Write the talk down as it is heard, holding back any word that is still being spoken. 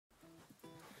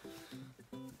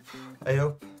Hey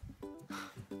up.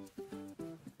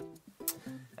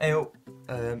 Hey up.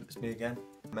 It's me again.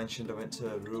 I mentioned I went to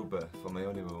Aruba for my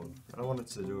honeymoon and I wanted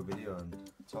to do a video and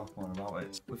talk more about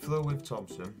it. We flew with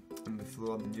Thompson and we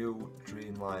flew on the new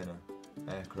Dreamliner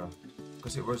aircraft.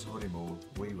 Because it was honeymoon,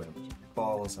 we went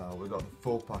balls out. We got the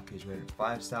full package, we went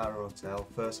 5-star hotel,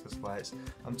 first class flights.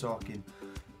 I'm talking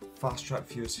fast track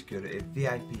fuel security,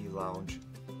 VIP lounge,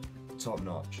 top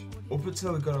notch. Up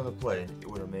until we got on the plane, it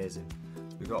was amazing.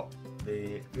 We got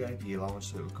the VIP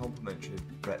lounge, so it was complimentary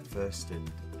breakfast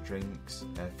and drinks,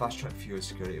 fast track fuel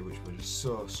security, which was just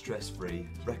so stress free,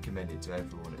 recommended to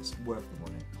everyone. It's worth the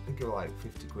money. I think it was like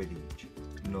 50 quid each,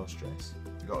 no stress.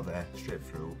 We got there straight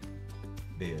through,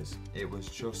 beers. It was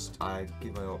just, I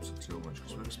give my hopes up too much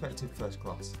because we were expecting first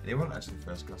class. And it wasn't actually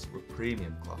first class, it was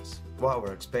premium class. What we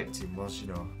were expecting was, you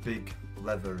know, big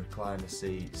leather recliner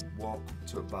seats, walk up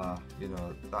to a bar, you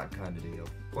know, that kind of deal.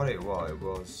 What it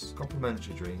was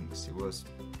complimentary drinks, it was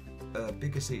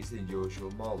bigger seats than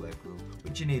usual, more legroom,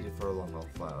 which you needed for a long haul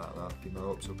flight like that. Give my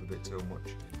hopes up a bit too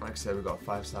much. Like I said, we got a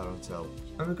 5-star hotel.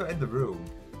 And we got in the room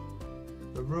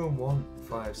wasn't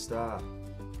 5-star.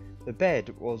 The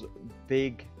bed was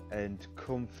big and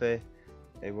comfy.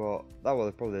 That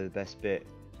was probably the best bit.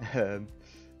 The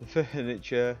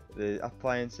furniture, the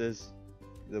appliances,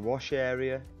 the wash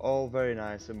area, all very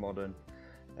nice and modern.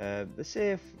 The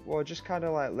safe was just kind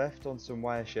of like left on some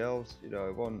wire shelves. You know,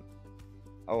 it wasn't,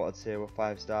 I would say, were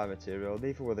 5-star material.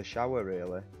 Neither were the shower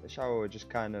really. The shower was just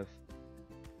kind of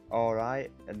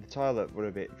alright, and the toilet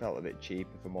felt a bit cheap,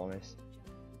 if I'm honest.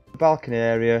 The balcony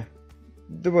area,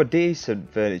 there were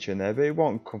decent furniture in there, but it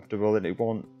wasn't comfortable and it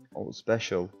wasn't all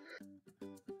special.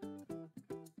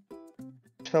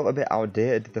 It felt a bit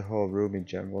outdated, the whole room in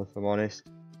general, if I'm honest.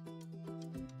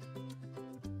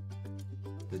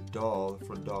 The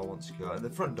front door wasn't secure, and the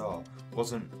front door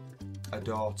wasn't a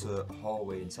door to a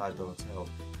hallway inside the hotel,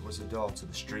 it was a door to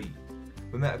the street.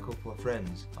 We met a couple of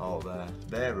friends out there.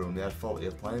 Their room, they had faulty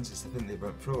appliances. I think they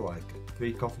went through like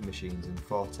 3 coffee machines and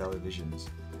 4 televisions.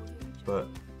 But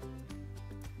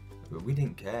we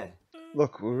didn't care.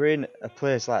 Look, we were in a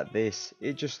place like this,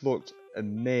 it just looked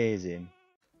amazing.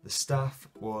 The staff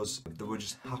they were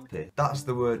just happy. That's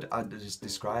the word I'd just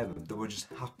describe them. They were just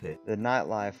happy. The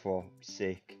nightlife was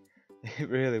sick. It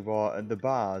really was. And the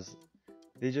bars,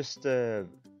 they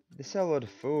sell a lot of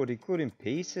food, including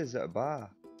pizzas at a bar.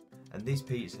 And these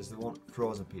pizzas, they weren't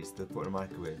frozen pizzas, they put in a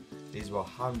microwave. These were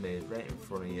handmade right in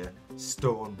front of you,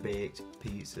 stone baked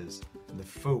pizzas. And the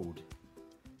food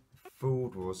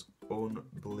was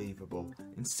unbelievable.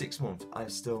 In 6 months,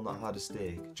 I've still not had a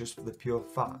steak, just for the pure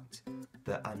fact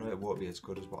that I know it won't be as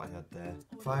good as what I had there.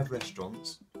 5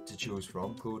 restaurants to choose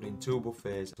from, including 2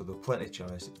 buffets, so there was plenty of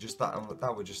choice. Just that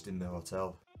was just in the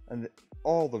hotel. And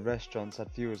all the restaurants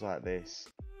had views like this.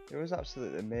 It was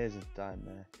absolutely amazing to dine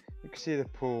there. You could see the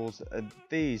pools, and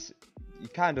these, you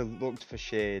kind of looked for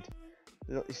shade.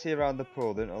 You see around the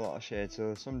pool, there isn't a lot of shade, so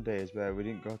there's some days where we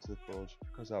didn't go to the pool just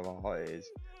because of how hot it is.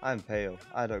 I'm pale,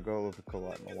 I don't go over colour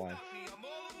like my wife.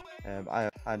 I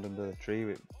hide under the tree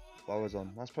with flowers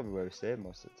on. That's probably where we stayed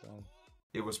most of the time.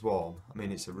 It was warm. I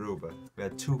mean, it's Aruba. We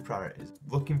had 2 priorities,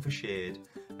 looking for shade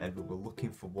and we were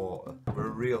looking for water. We're a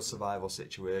real survival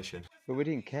situation. But we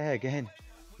didn't care again.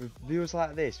 With views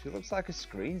like this, it looks like a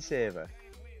screensaver.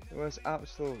 It was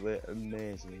absolutely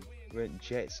amazing. We went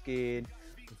jet skiing,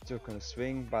 we took on a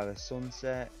swing by the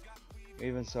sunset. We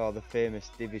even saw the famous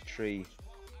Divvy tree.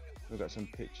 We got some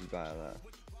pictures by that.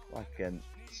 Like again,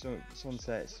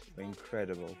 sunsets were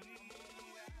incredible.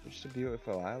 It's just a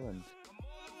beautiful island.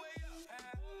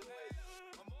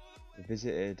 We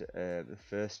visited the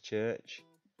first church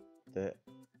that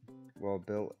was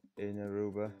built in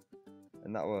Aruba,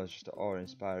 and that was just an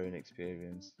awe-inspiring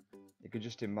experience. You could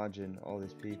just imagine all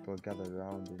these people gathered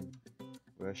around in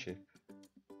worship.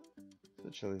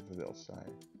 Such a lovely little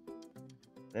sight.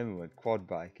 Then we went quad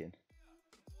biking,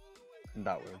 and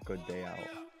that was a good day out.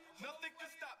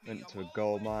 Went to a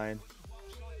gold mine.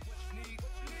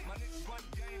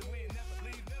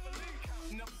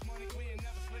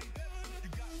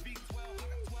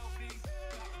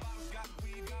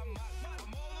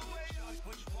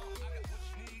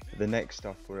 The next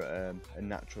stop were at a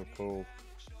natural pool,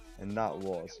 and that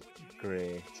was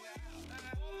great.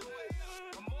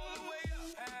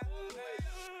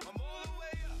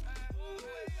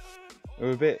 We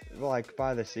were a bit like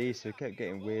by the sea, so we kept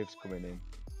getting waves coming in.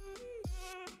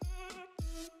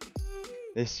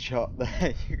 This shot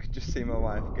there, you could just see my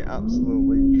wife get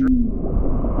absolutely drunk.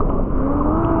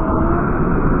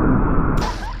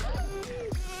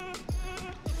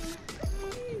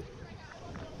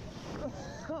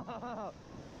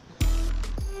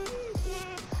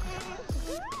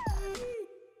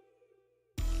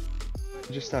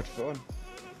 Just had fun.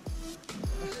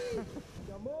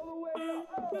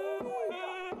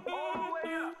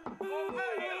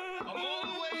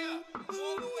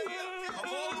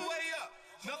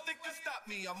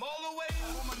 I'm all the way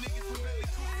up. All my niggas with belly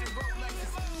coops and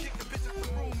Rolexes. Kick the bitch out the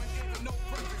room and gave her no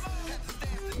breakfast. Had to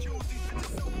stand the Jews, these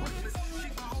bitches so reckless.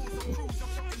 Keep my hoes on cruise, I'm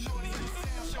talking shorty in the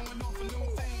sound, showing off for new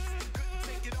things. Couldn't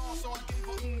take it all, so I gave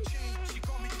her change. She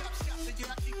called me top shot, said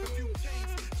yeah, I keep a few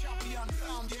chains. Choppy on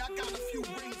sound, yeah, I got a few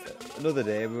rings. Another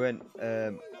day we went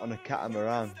on a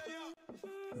catamaran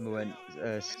and we went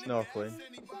snorkeling,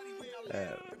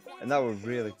 and that was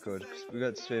really good because we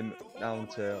got to swim down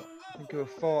to, I think it was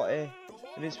 40.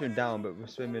 We didn't swim down, but we were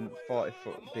swimming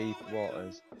 40-foot deep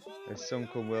waters. A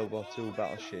sunken World War II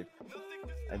battleship,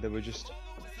 and there were just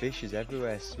fishes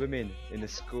everywhere, swimming in a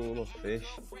school of fish.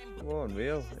 What an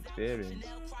unreal experience.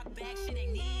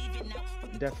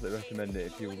 Definitely recommend it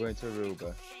if you were going to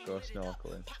Aruba, go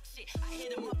snorkeling.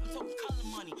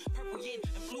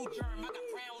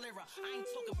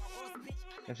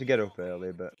 You have to get up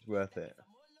early, but it's worth it.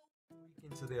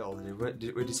 Into the holiday,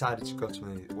 we decided to go to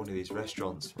one of these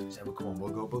restaurants. We said, well, come on,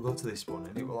 we'll go to this one,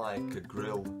 and it was like a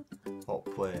grill hot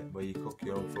plate where you cook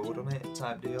your own food on it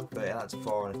type deal. But it had to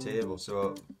 4 on a table,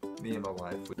 so me and my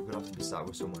wife, we're gonna have to be sat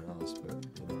with someone else. But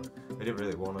you know, we didn't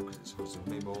really want to because it's a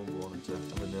honeymoon. We wanted to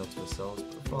have a meal to ourselves.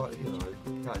 But I thought, you know,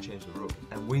 you can't change the rules.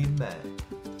 And we met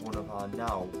one of our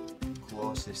now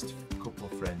closest couple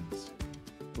of friends,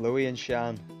 Louis and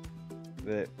Shan.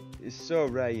 It's so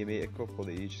rare you meet a couple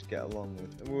that you just get along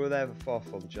with. And we were there for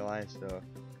 4th of July, so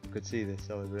you could see the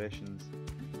celebrations.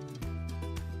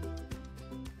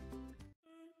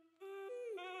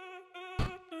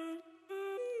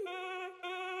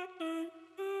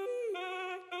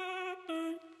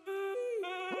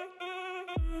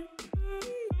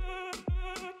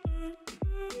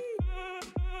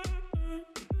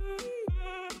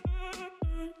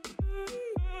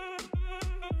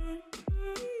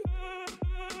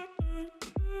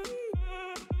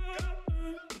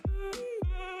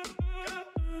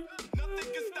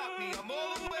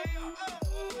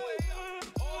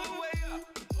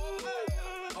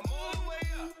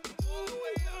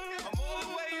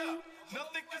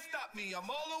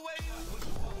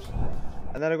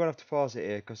 And then I'm gonna have to pause it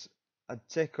here because I'd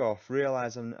take off,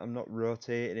 realise I'm not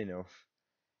rotating enough,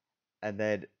 and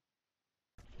then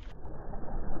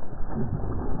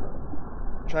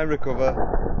try and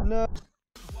recover. No.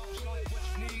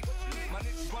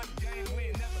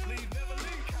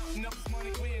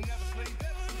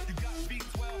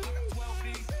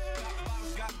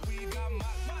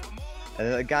 And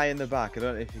then the guy in the back, I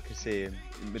don't know if you can see him,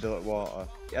 in the middle of water.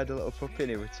 He had a little puppy and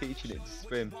he was teaching it to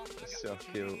swim. It's so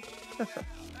cute.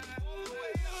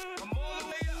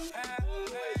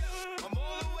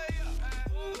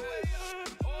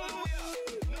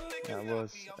 That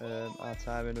was our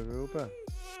time in Aruba.